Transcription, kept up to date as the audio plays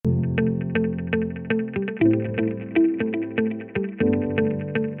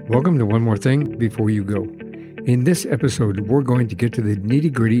Welcome to One More Thing Before You Go. In this episode, we're going to get to the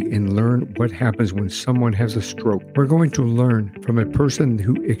nitty-gritty and learn what happens when someone has a stroke. We're going to learn from a person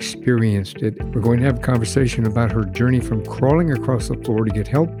who experienced it. We're going to have a conversation about her journey from crawling across the floor to get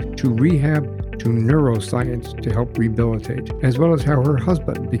help, to rehab, to neuroscience to help rehabilitate, as well as how her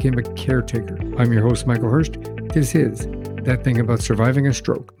husband became a caretaker. I'm your host, Michael Hurst. This is That Thing About Surviving a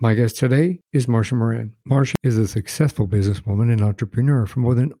Stroke. My guest today is Marsha Moran. Marsha is a successful businesswoman and entrepreneur for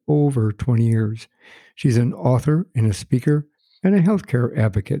more than over 20 years. She's an author and a speaker and a healthcare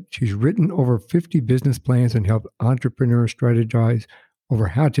advocate. She's written over 50 business plans and helped entrepreneurs strategize over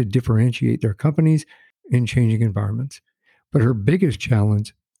how to differentiate their companies in changing environments. But her biggest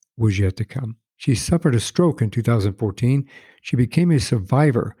challenge was yet to come. She suffered a stroke in 2014. She became a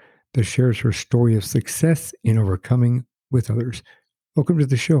survivor that shares her story of success in overcoming with others. Welcome to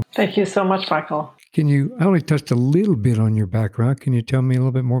the show. Thank you so much, Michael. I only touched a little bit on your background. Can you tell me a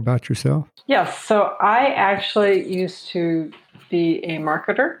little bit more about yourself? Yes. So I actually used to be a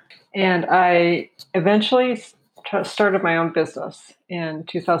marketer, and I eventually started my own business in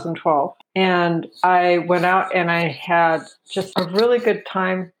 2012. And I went out and I had just a really good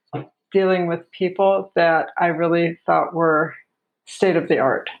time dealing with people that I really thought were state of the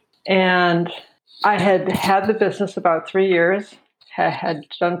art. And I had the business about 3 years, had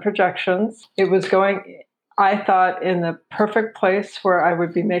done projections. It was going, I thought, in the perfect place where I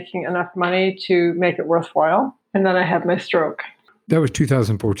would be making enough money to make it worthwhile. And then I had my stroke. That was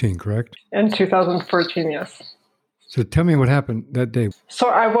 2014, correct? In 2014, yes. So tell me what happened that day. So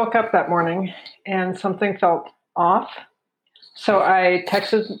I woke up that morning and something felt off. So I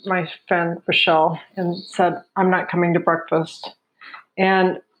texted my friend Rochelle and said, I'm not coming to breakfast.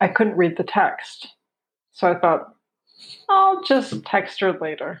 And I couldn't read the text. So I thought, I'll just text her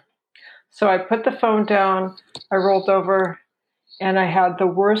later. So I put the phone down, I rolled over, and I had the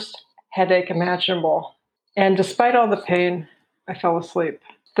worst headache imaginable. And despite all the pain, I fell asleep.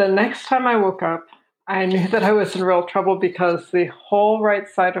 The next time I woke up, I knew that I was in real trouble because the whole right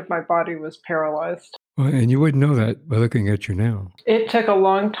side of my body was paralyzed. Well, and you wouldn't know that by looking at you now. It took a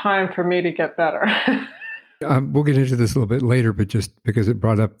long time for me to get better. We'll get into this a little bit later, but just because it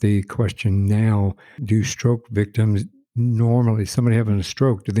brought up the question now, do stroke victims normally, somebody having a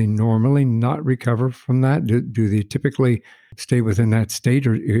stroke, do they normally not recover from that? Do they typically stay within that state,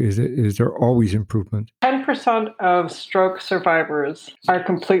 or is there always improvement? 10% of stroke survivors are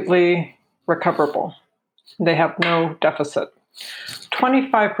completely recoverable. They have no deficit.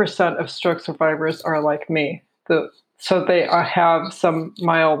 25% of stroke survivors are like me, so they have some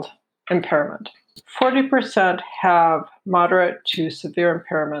mild impairment. 40% have moderate to severe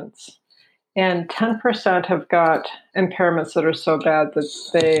impairments, and 10% have got impairments that are so bad that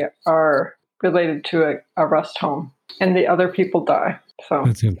they are related to a rest home, and the other people die. So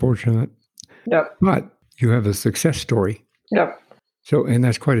that's unfortunate. Yep. But you have a success story. Yep. So, and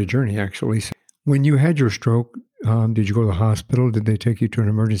that's quite a journey, actually. So when you had your stroke, did you go to the hospital? Did they take you to an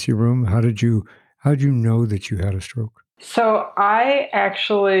emergency room? How did you know that you had a stroke? So I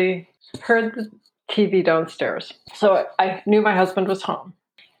actually heard the TV downstairs. So I knew my husband was home.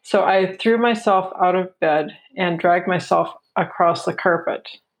 So I threw myself out of bed and dragged myself across the carpet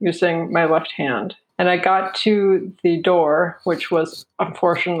using my left hand. And I got to the door, which was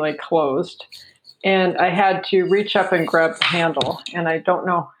unfortunately closed. And I had to reach up and grab the handle. And I don't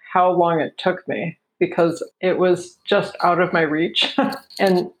know how long it took me because it was just out of my reach.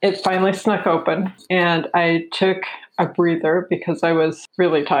 And it finally snuck open. And I took a breather because I was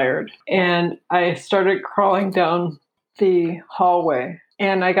really tired. And I started crawling down the hallway.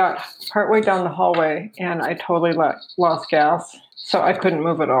 And I got partway down the hallway and I totally lost gas. So I couldn't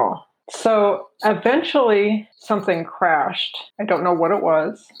move at all. So eventually something crashed. I don't know what it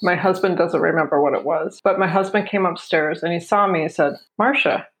was. My husband doesn't remember what it was. But my husband came upstairs and he saw me and said,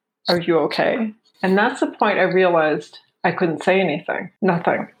 Marsha, are you okay? And that's the point I realized I couldn't say anything.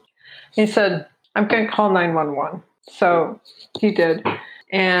 Nothing. He said, I'm going to call 911. So he did.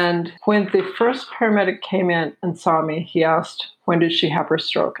 And when the first paramedic came in and saw me, he asked, when did she have her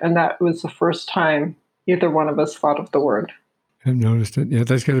stroke? And that was the first time either one of us thought of the word. I've noticed it. Yeah,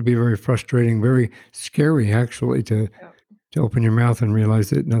 that's got to be very frustrating, very scary, actually, to open your mouth and realize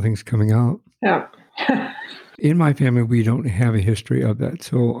that nothing's coming out. Yeah. In my family, we don't have a history of that,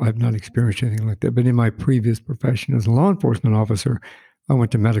 so I've not experienced anything like that. But in my previous profession as a law enforcement officer, I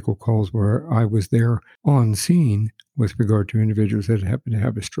went to medical calls where I was there on scene with regard to individuals that happened to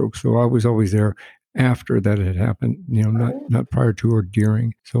have a stroke. So I was always there after that had happened, not prior to or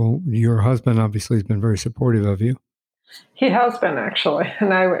during. So your husband obviously has been very supportive of you. He has been, actually,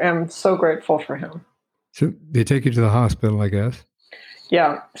 and I am so grateful for him. So they take you to the hospital, I guess.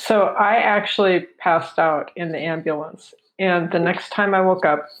 Yeah. So I actually passed out in the ambulance. And the next time I woke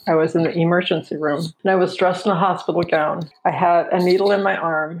up, I was in the emergency room and I was dressed in a hospital gown. I had a needle in my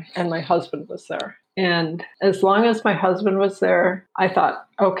arm and my husband was there. And as long as my husband was there, I thought,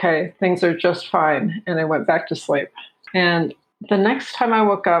 okay, things are just fine. And I went back to sleep. And the next time I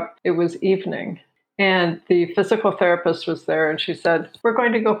woke up, it was evening. And the physical therapist was there and she said, "We're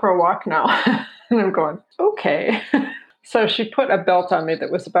going to go for a walk now." And I'm going, okay. So she put a belt on me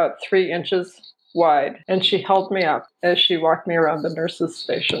that was about 3 inches wide, and she held me up as she walked me around the nurse's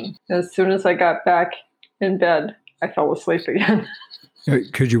station. As soon as I got back in bed, I fell asleep again.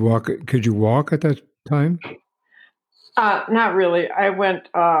 Could you walk? Could you walk at that time? Not really. I went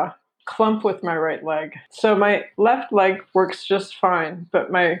clump with my right leg. So my left leg works just fine,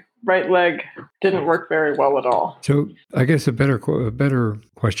 but my right leg didn't work very well at all. So I guess a better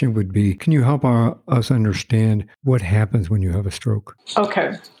question would be, can you help us understand what happens when you have a stroke?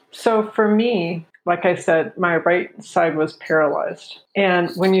 Okay. So for me, like I said, my right side was paralyzed. And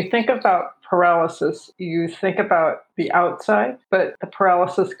when you think about paralysis, you think about the outside, but the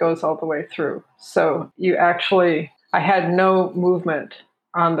paralysis goes all the way through. So I had no movement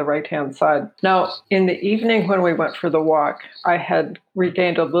on the right-hand side. Now, in the evening when we went for the walk, I had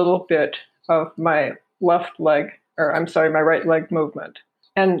regained a little bit of my my right leg movement.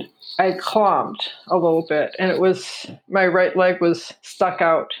 And I clomped a little bit, and my right leg was stuck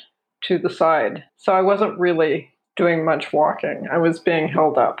out to the side. So I wasn't really doing much walking. I was being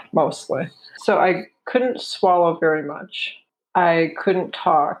held up mostly. So I couldn't swallow very much. I couldn't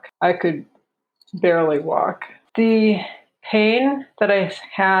talk. I could barely walk. The pain that I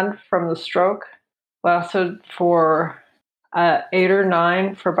had from the stroke lasted for 8 or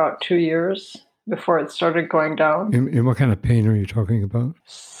 9 for about 2 years before it started going down. And what kind of pain are you talking about?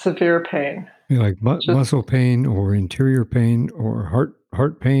 Severe pain. Like muscle pain or interior pain or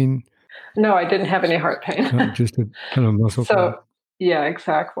heart pain? No, I didn't have any heart pain. Just a kind of muscle pain? Yeah,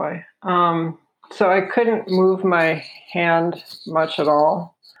 exactly. So I couldn't move my hand much at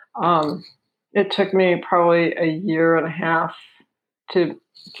all. It took me probably a year and a half to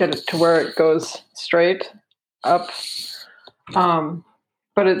get it to where it goes straight up.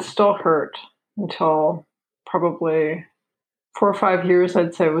 But it still hurt until probably 4 or 5 years.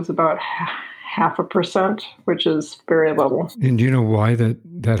 I'd say it was about 0.5%, which is very little. And do you know why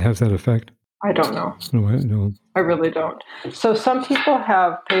that has that effect? I don't know. No. I really don't. So some people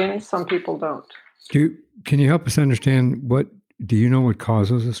have pain, some people don't. Can you help us understand do you know what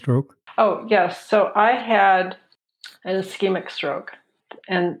causes a stroke? Oh, yes. So I had an ischemic stroke,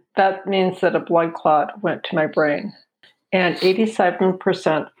 and that means that a blood clot went to my brain. And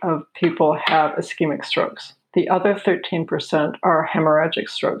 87% of people have ischemic strokes. The other 13% are hemorrhagic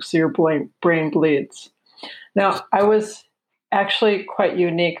strokes, so your brain bleeds. Now, I was actually quite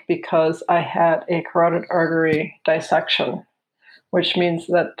unique because I had a carotid artery dissection, which means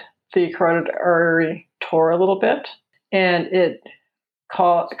that the carotid artery tore a little bit, and it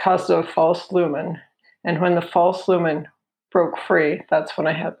caused a false lumen. And when the false lumen broke free, that's when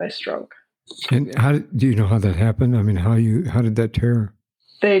I had my stroke. And do you know how that happened? I mean, how did that tear?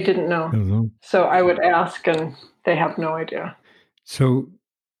 They didn't know. I don't know. So I would ask, and they have no idea. So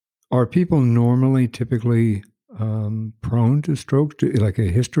are people normally typically prone to stroke, like a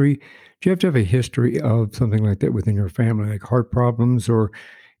history? Do you have to have a history of something like that within your family, like heart problems or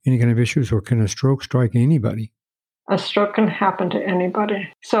any kind of issues, or can a stroke strike anybody? A stroke can happen to anybody.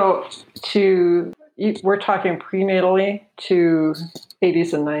 So we're talking prenatally to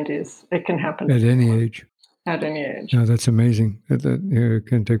 80s and 90s. It can happen at any age. At any age. No, that's amazing that it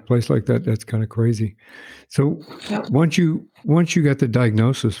can take place like that. That's kind of crazy. So once you got the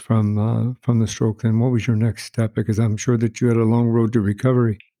diagnosis from the stroke, then what was your next step? Because I'm sure that you had a long road to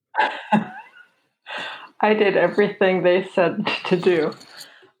recovery. I did everything they said to do.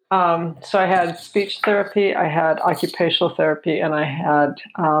 So I had speech therapy, I had occupational therapy, and I had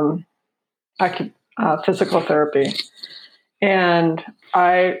physical therapy. And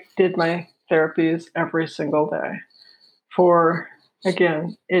I did my therapies every single day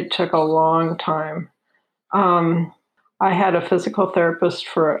it took a long time. I had a physical therapist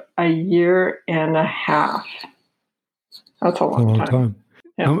for a year and a half. That's a long time.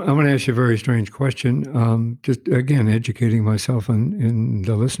 Yeah. I'm going to ask you a very strange question. Just again, educating myself and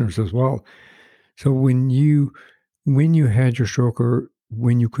the listeners as well. So when you had your stroke, or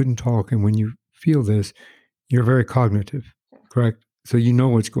when you couldn't talk, and when you feel this, you're very cognitive, correct? So you know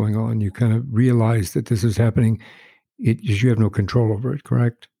what's going on. You kind of realize that this is happening. You have no control over it,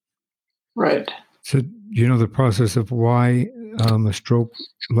 correct? Right. So you know the process of why a stroke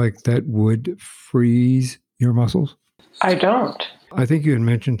like that would freeze your muscles? I don't. I think you had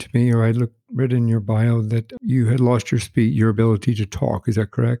mentioned to me, or read in your bio that you had lost your ability to talk. Is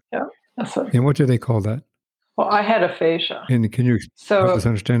that correct? Yeah. That's it. And what do they call that? Well, I had aphasia. And can you help us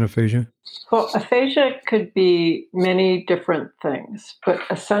understand aphasia? Well, aphasia could be many different things, but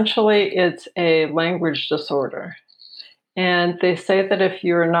essentially it's a language disorder. And they say that if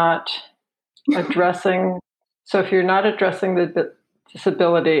you're not addressing, if you're not addressing the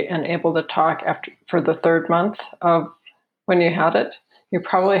disability and able to talk for the third month of when you had it, you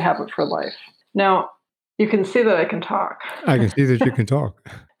probably have it for life. Now, you can see that I can talk. I can see that you can talk.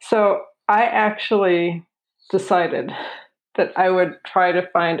 So I actually decided that I would try to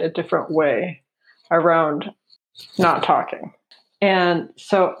find a different way around not talking. And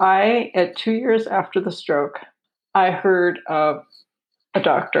so at 2 years after the stroke, I heard of a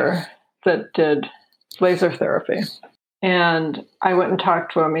doctor that did laser therapy. And I went and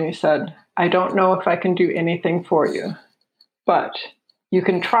talked to him, and he said, I don't know if I can do anything for you, but you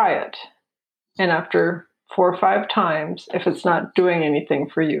can try it. And after 4 or 5 times, if it's not doing anything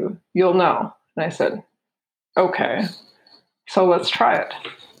for you, you'll know. And I said, okay, so let's try it.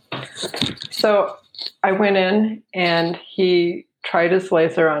 So I went in and he tried his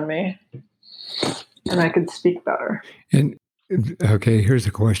laser on me and I could speak better. And okay, here's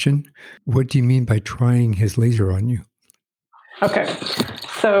a question. What do you mean by trying his laser on you? Okay,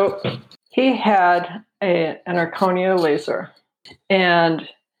 so he had an Erchonia laser, and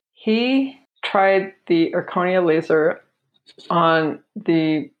he tried the Erchonia laser on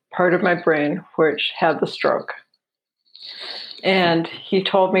the part of my brain which had the stroke. And he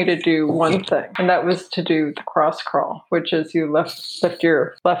told me to do one thing, and that was to do the cross crawl, which is you lift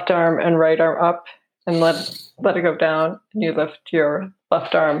your left arm and right arm up and let it go down, and you lift your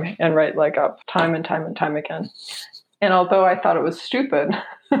left arm and right leg up time and time and time again. And although I thought it was stupid,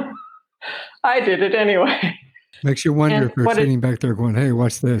 I did it anyway. Makes you wonder if you're sitting back there going, hey,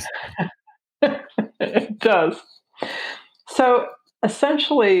 what's this? It does. So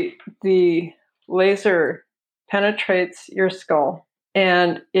essentially, the laser penetrates your skull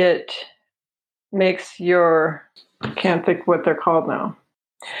and it makes I can't think what they're called now.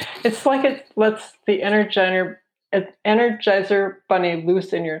 It's like it lets the Energizer bunny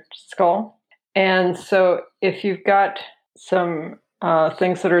loose in your skull. And so if you've got some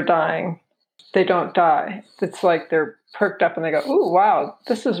things that are dying, they don't die. It's like they're perked up and they go, ooh, wow,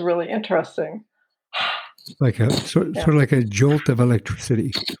 this is really interesting. Like sort of like a jolt of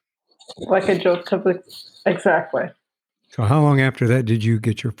electricity. Like a jolt of exactly. So how long after that did you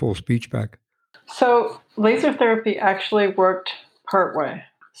get your full speech back? So laser therapy actually worked partway.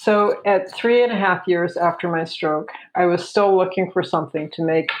 So at 3.5 years after my stroke, I was still looking for something to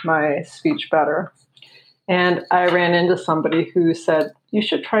make my speech better. And I ran into somebody who said, you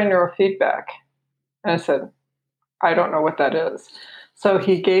should try neurofeedback. And I said, I don't know what that is. So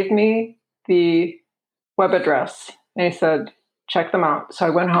he gave me the web address and he said, check them out. So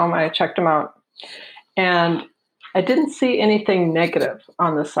I went home, I checked them out, and I didn't see anything negative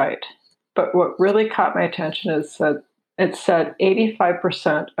on the site. But what really caught my attention is that it said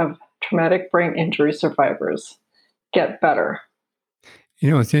 85% of traumatic brain injury survivors get better. You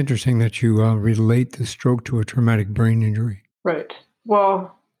know, it's interesting that you relate the stroke to a traumatic brain injury. Right.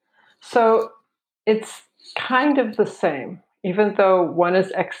 Well, so it's kind of the same. Even though one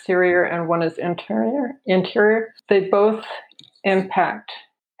is exterior and one is interior, they both impact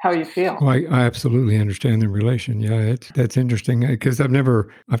how you feel. Well, I absolutely understand the relation. Yeah, that's interesting because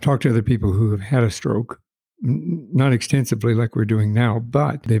I've talked to other people who have had a stroke, not extensively like we're doing now,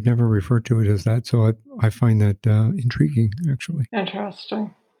 but they've never referred to it as that. So I find that intriguing, actually.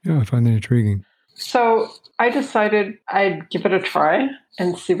 Interesting. Yeah, I find that intriguing. So I decided I'd give it a try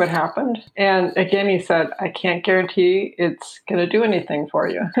and see what happened. And again, he said, I can't guarantee it's going to do anything for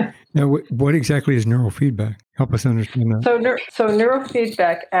you. Now, what exactly is neurofeedback? Help us understand that. So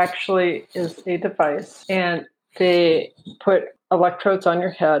neurofeedback actually is a device, and they put electrodes on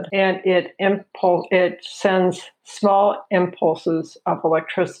your head, and it sends small impulses of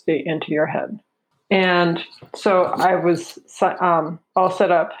electricity into your head. And so I was all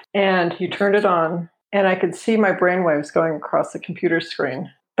set up, and he turned it on, and I could see my brainwaves going across the computer screen,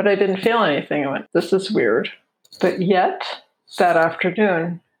 but I didn't feel anything. I went, this is weird. But yet, that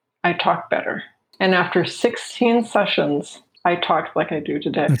afternoon, I talked better. And after 16 sessions, I talked like I do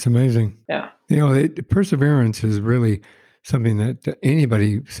today. That's amazing. Yeah. You know, perseverance is really something that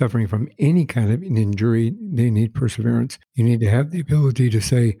anybody suffering from any kind of an injury, they need perseverance. You need to have the ability to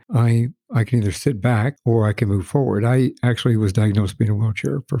say, I can either sit back or I can move forward. I actually was diagnosed being in a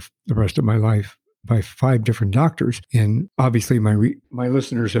wheelchair for the rest of my life. by 5 different doctors. And obviously my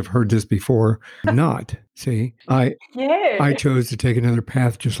listeners have heard this before. Not, see, I Yay. chose to take another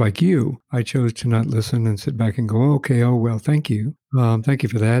path just like you. I chose to not listen and sit back and go, okay, oh, well, thank you. Thank you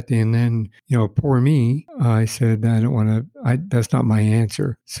for that. And then, poor me, I said, I don't want to, that's not my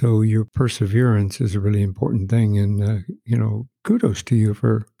answer. So your perseverance is a really important thing. And, kudos to you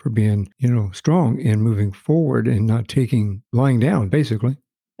for being, strong and moving forward and not lying down, basically.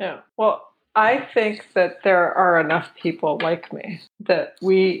 Yeah. Well, I think that there are enough people like me that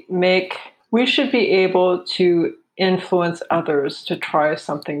we should be able to influence others to try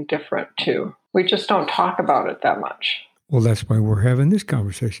something different too. We just don't talk about it that much. Well, that's why we're having this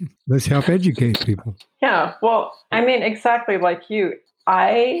conversation. Let's help educate people. Yeah. Well, I mean, exactly like you.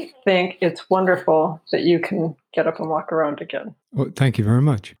 I think it's wonderful that you can get up and walk around again. Well, thank you very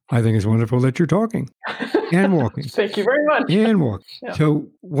much. I think it's wonderful that you're talking and walking. Thank you very much. And walking. Yeah. So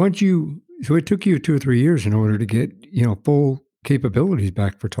it took you 2 or 3 years in order to get, full capabilities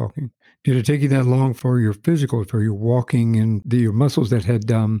back for talking. Did it take you that long for your physical, for your walking and your muscles that had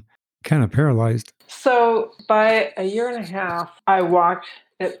kind of paralyzed? So by a year and a half, I walked.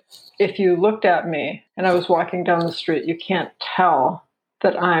 If you looked at me and I was walking down the street, you can't tell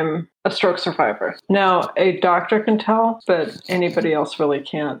that I'm a stroke survivor. Now, a doctor can tell, but anybody else really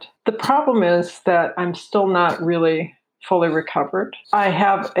can't. The problem is that I'm still not really fully recovered. I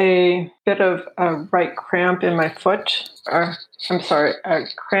have a bit of a right cramp in my foot. A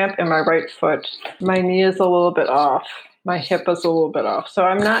cramp in my right foot. My knee is a little bit off. My hip is a little bit off. So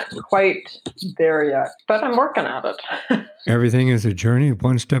I'm not quite there yet, but I'm working at it. Everything is a journey,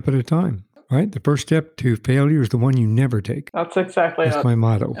 one step at a time, right? The first step to failure is the one you never take. That's exactly it. That's my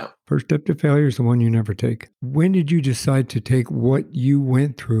motto. Yeah. First step to failure is the one you never take. When did you decide to take what you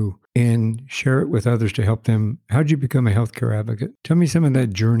went through and share it with others to help them? How did you become a healthcare advocate? Tell me some of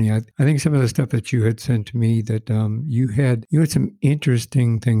that journey. I think some of the stuff that you had sent to me that you had some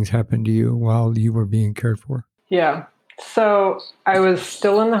interesting things happen to you while you were being cared for. Yeah. So I was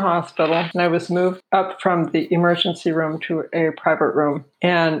still in the hospital and I was moved up from the emergency room to a private room.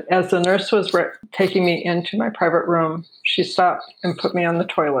 And as the nurse was taking me into my private room, she stopped and put me on the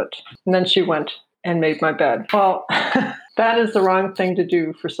toilet. And then she went and made my bed. Well, that is the wrong thing to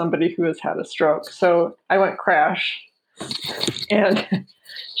do for somebody who has had a stroke. So I went crash and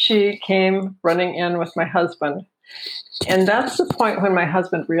she came running in with my husband. And that's the point when my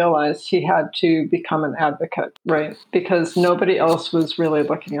husband realized he had to become an advocate, right? Because nobody else was really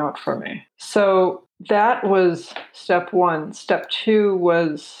looking out for me. So that was step one. Step two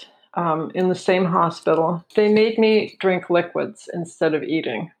was in the same hospital. They made me drink liquids instead of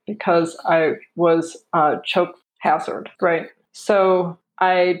eating because I was choke hazard, right? So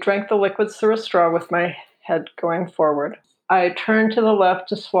I drank the liquids through a straw with my head going forward. I turned to the left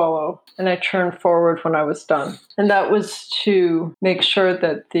to swallow, and I turned forward when I was done. And that was to make sure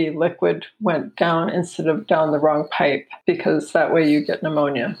that the liquid went down instead of down the wrong pipe, because that way you get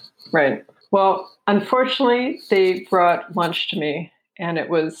pneumonia, right? Well, unfortunately, they brought lunch to me, and it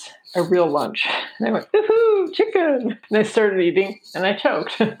was a real lunch. And I went, woohoo, chicken! And I started eating, and I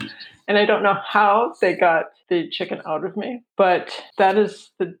choked. And I don't know how they got the chicken out of me, but that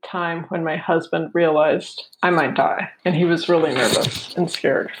is the time when my husband realized I might die. And he was really nervous and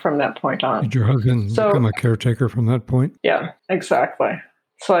scared from that point on. Did your husband become a caretaker from that point? Yeah, exactly.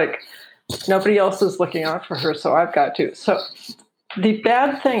 It's like nobody else is looking out for her, so I've got to. So the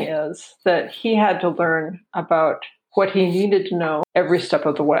bad thing is that he had to learn about what he needed to know every step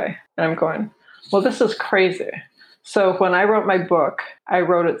of the way. And I'm going, well, this is crazy. So when I wrote my book, I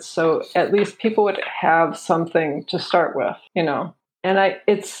wrote it so at least people would have something to start with, And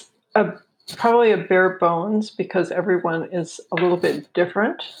it's probably a bare bones because everyone is a little bit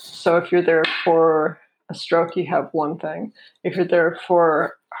different. So if you're there for a stroke, you have one thing. If you're there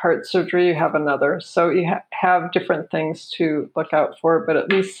for heart surgery, you have another. So you have different things to look out for, but at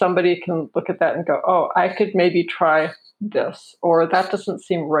least somebody can look at that and go, oh, I could maybe try this, or that doesn't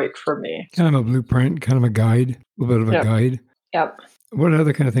seem right for me. Kind of a blueprint, kind of a guide, a little bit of a guide. Yep. What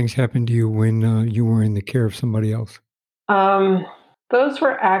other kind of things happened to you when you were in the care of somebody else? Those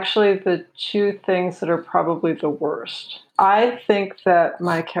were actually the two things that are probably the worst. I think that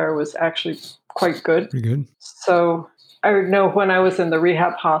my care was actually quite good. Pretty good. So I know when I was in the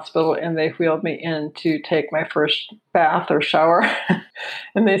rehab hospital and they wheeled me in to take my first bath or shower,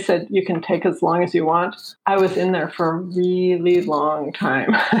 and they said, you can take as long as you want. I was in there for a really long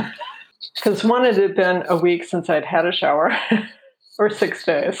time. Because one, it had been a week since I'd had a shower, or 6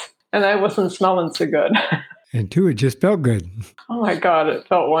 days, and I wasn't smelling so good. And two, it just felt good. Oh my God, it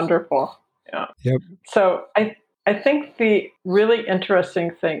felt wonderful. Yeah. Yep. So I think the really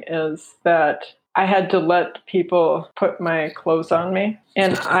interesting thing is that I had to let people put my clothes on me.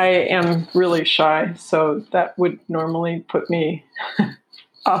 And I am really shy, so that would normally put me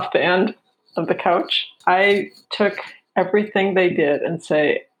off the end of the couch. I took everything they did and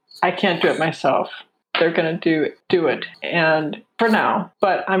say, I can't do it myself. They're going to do it. And for now,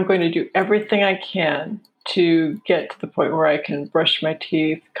 but I'm going to do everything I can to get to the point where I can brush my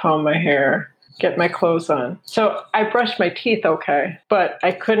teeth, comb my hair, get my clothes on. So I brushed my teeth okay, but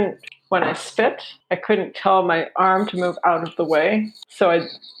I couldn't, when I spit, I couldn't tell my arm to move out of the way. So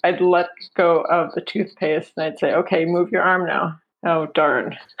I'd let go of the toothpaste and I'd say, okay, move your arm now. Oh,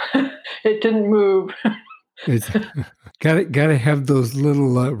 darn. It didn't move. It's gotta have those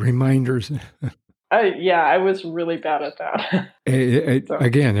little reminders. I was really bad at that. So,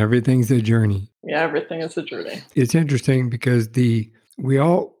 Again, everything's a journey. yeah, everything is a journey. It's interesting because we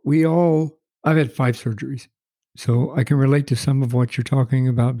all I've had 5 surgeries. So I can relate to some of what you're talking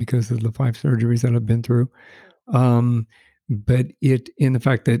about because of the 5 surgeries that I've been through. But in the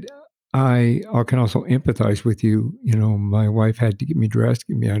fact that I can also empathize with you. You know, my wife had to get me dressed,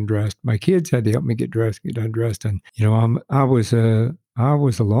 get me undressed. My kids had to help me get dressed, get undressed. And, you know, I was a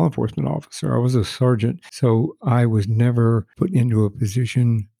law enforcement officer. I was a sergeant. So I was never put into a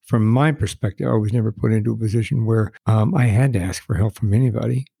position, from my perspective, I was never put into a position where I had to ask for help from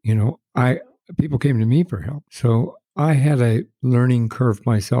anybody. You know, people came to me for help. So I had a learning curve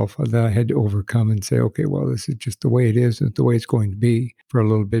myself that I had to overcome and say, okay, well, this is just the way it is. It's the way it's going to be for a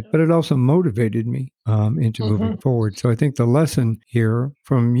little bit. But it also motivated me into moving forward. So I think the lesson here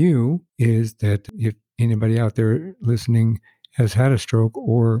from you is that if anybody out there listening has had a stroke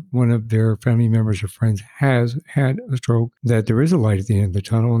or one of their family members or friends has had a stroke, that there is a light at the end of the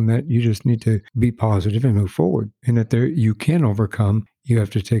tunnel and that you just need to be positive and move forward, and that you can overcome. You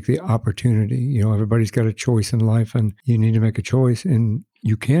have to take the opportunity. You know, everybody's got a choice in life and you need to make a choice and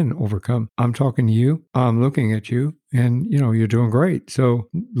you can overcome. I'm talking to you. I'm looking at you and, you know, you're doing great. So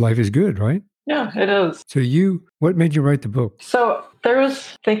life is good, right? Yeah, it is. So what made you write the book? So there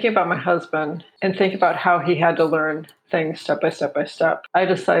was thinking about my husband and thinking about how he had to learn things step by step by step. I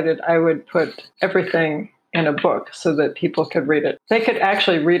decided I would put everything in a book so that people could read it. They could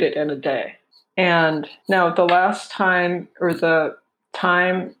actually read it in a day. And now the last time or the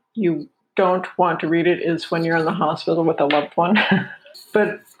time you don't want to read it is when you're in the hospital with a loved one.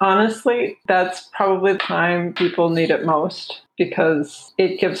 But honestly, that's probably the time people need it most because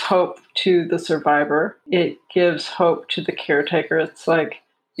it gives hope to the survivor. It gives hope to the caretaker. It's like,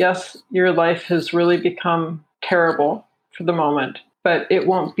 yes, your life has really become terrible for the moment, but it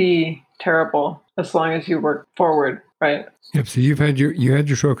won't be terrible as long as you work forward, right? Yep. So you had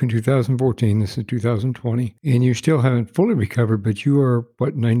your stroke in 2014. This is 2020, and you still haven't fully recovered, but you are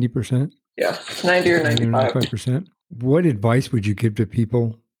what, 90%? Yeah, 90 or 95%. What advice would you give to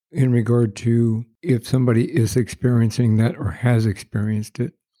people in regard to if somebody is experiencing that or has experienced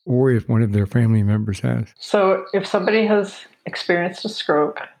it, or if one of their family members has? So if somebody has experienced a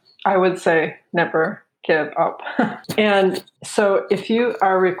stroke, I would say never give up. And so if you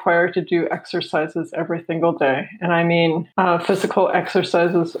are required to do exercises every single day, and I mean physical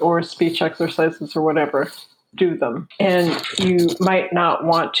exercises or speech exercises or whatever, do them. And you might not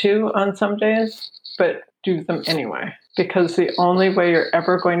want to on some days, but do them anyway. Because the only way you're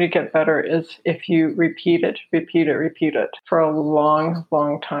ever going to get better is if you repeat it for a long,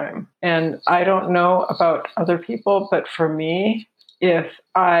 long time. And I don't know about other people, but for me, if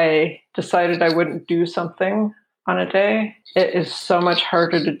I decided I wouldn't do something on a day, it is so much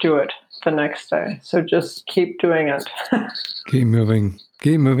harder to do it the next day. So just keep doing it. Keep moving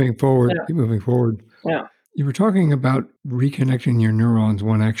forward. Yeah. Keep moving forward. Yeah. You were talking about reconnecting your neurons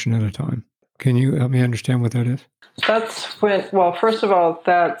one action at a time. Can you help me understand what that is? Well, first of all,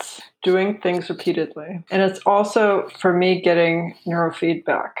 that's doing things repeatedly. And it's also, for me, getting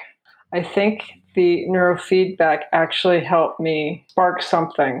neurofeedback. I think the neurofeedback actually helped me spark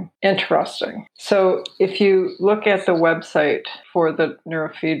something interesting. So if you look at the website for the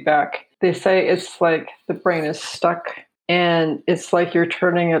neurofeedback, they say it's like the brain is stuck and it's like you're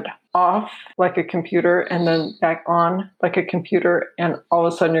turning it off like a computer and then back on like a computer. And all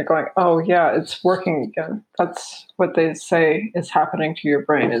of a sudden you're going, oh yeah, it's working again. That's what they say is happening to your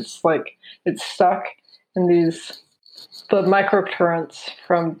brain. It's like it's stuck in the microcurrents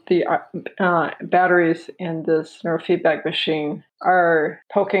from the batteries in this neurofeedback machine are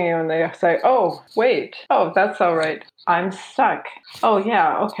poking you and they say, oh, wait, oh, that's all right. I'm stuck. Oh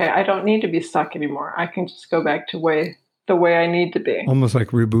yeah, okay, I don't need to be stuck anymore. I can just go back to the the way I need to be. Almost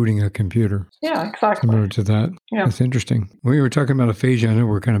like rebooting a computer. Yeah, exactly. Similar to that. Yeah. That's interesting. When you were talking about aphasia, I know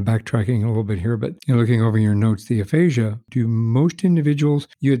we're kind of backtracking a little bit here, but looking over your notes, the aphasia, do most individuals,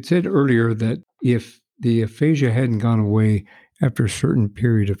 you had said earlier that if the aphasia hadn't gone away after a certain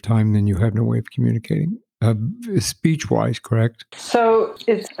period of time, then you have no way of communicating. Speech-wise, correct? So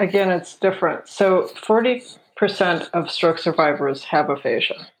it's different. So 40% of stroke survivors have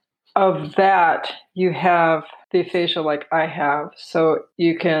aphasia. Of that, you have the aphasia like I have. So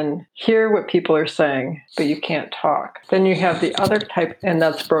you can hear what people are saying, but you can't talk. Then you have the other type, and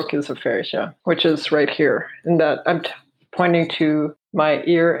that's Broca's aphasia, which is right here. And that I'm pointing to my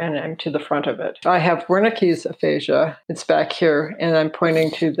ear and I'm to the front of it. I have Wernicke's aphasia. It's back here, and I'm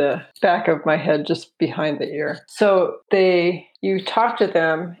pointing to the back of my head just behind the ear. So you talk to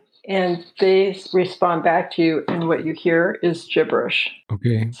them and they respond back to you, and what you hear is gibberish.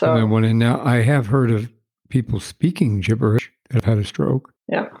 Okay. So now I have heard of people speaking gibberish that have had a stroke.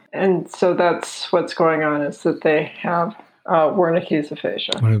 Yeah. And so that's what's going on, is that they have Wernicke's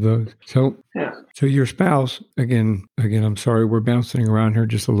aphasia. One of those. So, yeah. So your spouse, again, I'm sorry, we're bouncing around here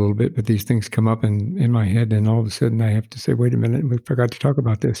just a little bit, but these things come up in my head, and all of a sudden I have to say, wait a minute, we forgot to talk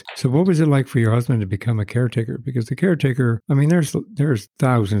about this. So what was it like for your husband to become a caretaker? Because the caretaker, I mean, there's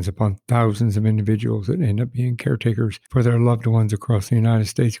thousands upon thousands of individuals that end up being caretakers for their loved ones across the United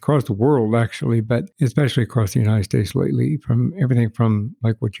States, across the world, actually, but especially across the United States lately, from everything from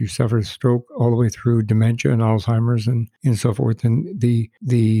like what you suffered, stroke, all the way through dementia and Alzheimer's and so forth. And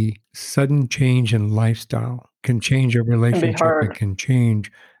the sudden change in lifestyle can change a relationship. It can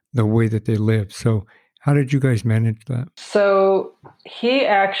change the way that they live. So how did you guys manage that? So he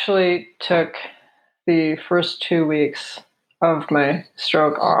actually took the first 2 weeks of my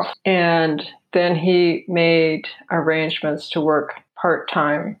stroke off, and then he made arrangements to work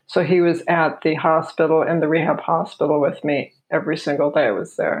part-time. So he was at the hospital and the rehab hospital with me every single day I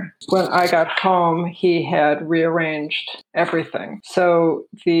was there. When I got home, he had rearranged everything. So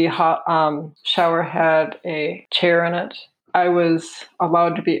the shower had a chair in it. I was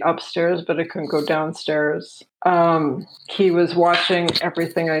allowed to be upstairs, but I couldn't go downstairs. He was watching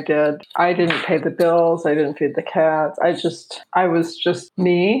everything I did. I didn't pay the bills. I didn't feed the cats. I was just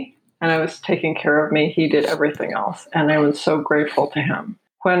me, and I was taking care of me. He did everything else, and I was so grateful to him.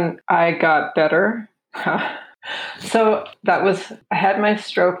 When I got better, so I had my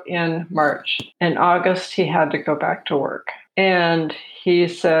stroke in March. In August, he had to go back to work. And he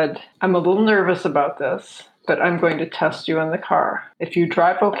said, I'm a little nervous about this, but I'm going to test you in the car. If you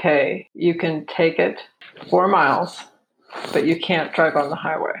drive okay, you can take it 4 miles, but you can't drive on the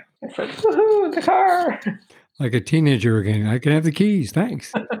highway. I said, woohoo, the car. Like a teenager again. I can have the keys.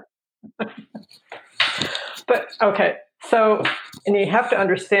 Thanks. But okay. So, and you have to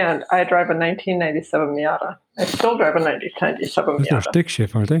understand, I drive a 1997 Miata. I still drive a 1997 Miata. They're stick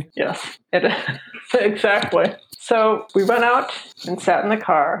shift, aren't they? Yes, exactly. So we went out and sat in the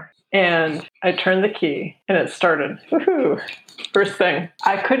car, and I turned the key, and it started. Woohoo! First thing,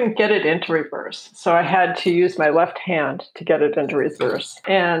 I couldn't get it into reverse, so I had to use my left hand to get it into reverse.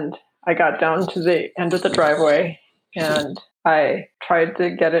 And I got down to the end of the driveway, and I tried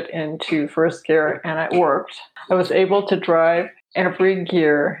to get it into first gear, and it worked. I was able to drive every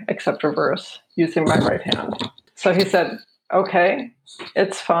gear except reverse using my right hand. So he said, okay,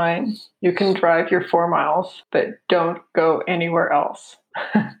 it's fine. You can drive your 4 miles, but don't go anywhere else.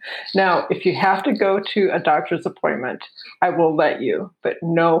 Now, if you have to go to a doctor's appointment, I will let you, but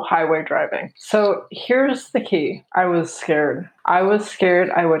no highway driving. So here's the key. I was scared. I was scared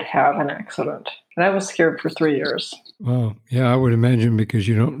I would have an accident. And I was scared for 3 years. Well, yeah, I would imagine, because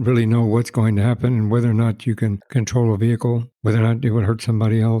you don't really know what's going to happen and whether or not you can control a vehicle, whether or not it would hurt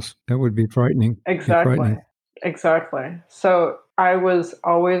somebody else. That would be frightening. Exactly. So I was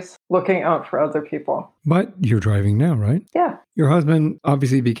always looking out for other people. But you're driving now, right? Yeah. Your husband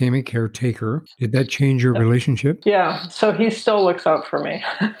obviously became a caretaker. Did that change your relationship? Yeah. So he still looks out for me.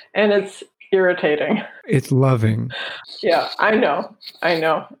 And it's irritating. It's loving. Yeah, I know.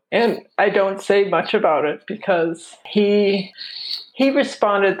 And I don't say much about it because he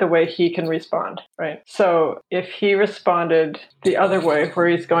responded the way he can respond, right? So if he responded the other way, where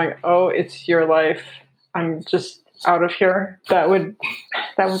he's going, oh, it's your life, I'm just out of here, that would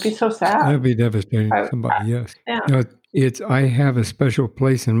be so sad. That would be devastating to somebody, yes. Yeah. I have a special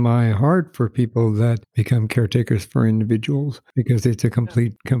place in my heart for people that become caretakers for individuals, because it's a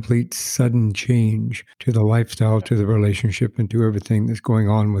complete sudden change to the lifestyle, to the relationship, and to everything that's going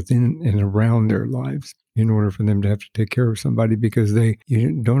on within and around their lives in order for them to have to take care of somebody, because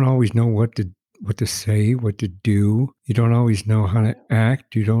you don't always know what what to say, what to do. You don't always know how to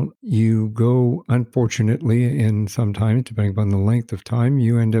act. You go, unfortunately, and sometimes, depending upon the length of time,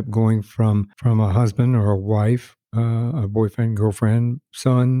 you end up going from a husband or a wife, a boyfriend, girlfriend,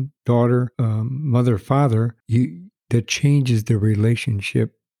 son, daughter, mother, father. That changes the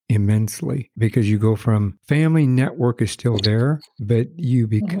relationship immensely, because you go from family network is still there, but you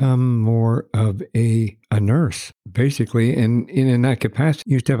become more of a nurse, basically. And in that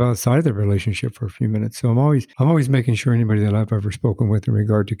capacity, you step outside the relationship for a few minutes. So I'm always making sure anybody that I've ever spoken with in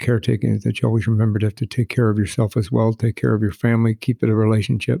regard to caretaking is that you always remember to have to take care of yourself as well, take care of your family, keep it a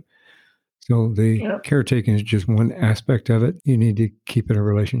relationship. So the caretaking is just one aspect of it. You need to keep it a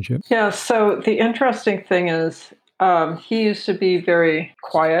relationship. Yeah. So the interesting thing is, he used to be very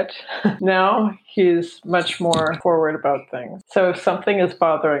quiet. Now he's much more forward about things. So if something is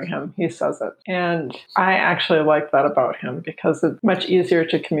bothering him, he says it. And I actually like that about him, because it's much easier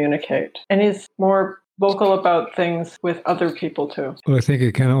to communicate. And he's more vocal about things with other people too. Well, I think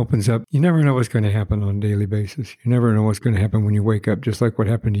it kind of opens up. You never know what's going to happen on a daily basis. You never know what's going to happen when you wake up, just like what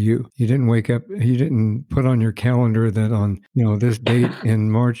happened to you. You didn't wake up, you didn't put on your calendar that on, this date in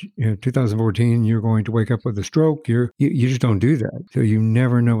March 2014, you're going to wake up with a stroke. You just don't do that. So you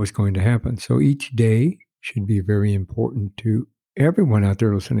never know what's going to happen. So each day should be very important to everyone out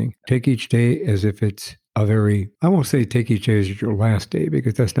there listening. Take each day as if it's I won't say take each day as your last day,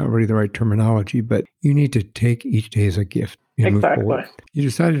 because that's not really the right terminology, but you need to take each day as a gift and move forward. You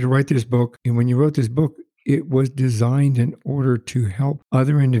decided to write this book, and when you wrote this book, it was designed in order to help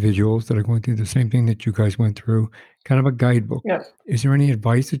other individuals that are going through the same thing that you guys went through, kind of a guidebook. Yeah. Is there any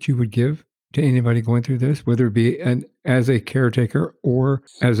advice that you would give to anybody going through this, whether it be as a caretaker or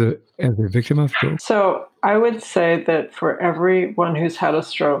as a victim of stroke? So I would say that for everyone who's had a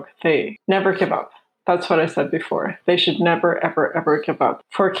stroke, they never give up. That's what I said before. They should never, ever, ever give up.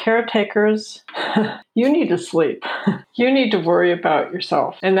 For caretakers, you need to sleep. You need to worry about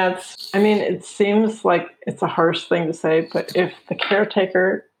yourself. And it seems like it's a harsh thing to say, but if the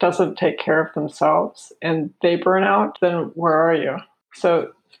caretaker doesn't take care of themselves and they burn out, then where are you?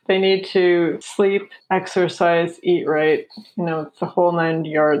 So they need to sleep, exercise, eat right, the whole 9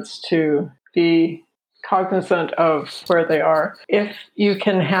 yards, to be cognizant of where they are. If you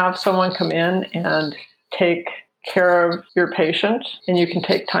can have someone come in and take care of your patient and you can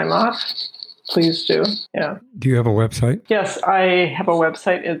take time off, please do. Yeah. Do you have a website? Yes, I have a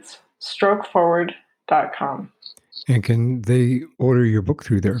website. It's strokeforward.com. And can they order your book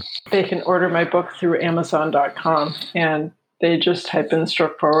through there? They can order my book through Amazon.com, and they just type in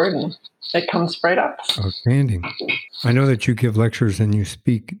Stroke Forward and it comes right up. Outstanding. I know that you give lectures and you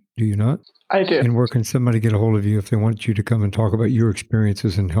speak, do you not? I do. And where can somebody get a hold of you if they want you to come and talk about your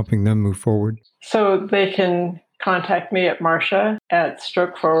experiences and helping them move forward? So they can contact me at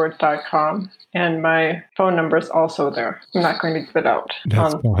Marcia@strokeforward.com, and my phone number is also there. I'm not going to give it out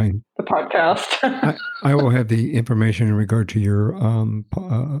on the podcast. I will have the information in regard to your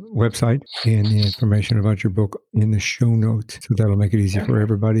website and the information about your book in the show notes. So that'll make it easy for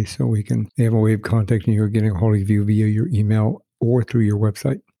everybody. So they have a way of contacting you or getting a hold of you via your email or through your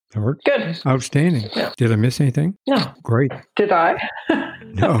website. That worked? Good. Outstanding. Yeah. Did I miss anything? No. Great. Did I?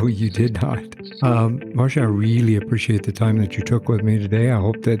 No, you did not. Marcia, I really appreciate the time that you took with me today. I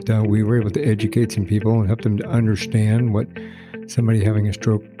hope that we were able to educate some people and help them to understand what somebody having a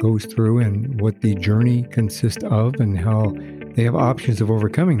stroke goes through and what the journey consists of and how they have options of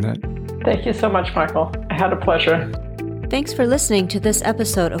overcoming that. Thank you so much, Michael. I had a pleasure. Thanks for listening to this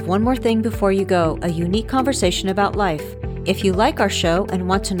episode of One More Thing Before You Go, a unique conversation about life. If you like our show and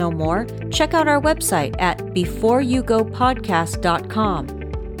want to know more, check out our website at beforeyougopodcast.com.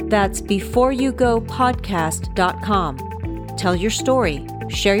 That's beforeyougopodcast.com. Tell your story,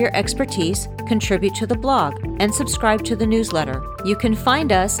 share your expertise, contribute to the blog, and subscribe to the newsletter. You can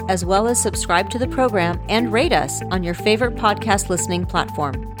find us as well as subscribe to the program and rate us on your favorite podcast listening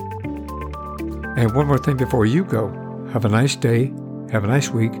platform. And one more thing before you go. Have a nice day, have a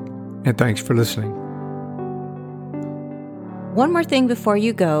nice week, and thanks for listening. One More Thing Before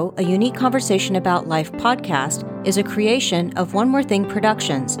You Go, a unique conversation about life podcast, is a creation of One More Thing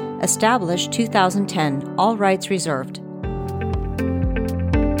Productions, established 2010, all rights reserved.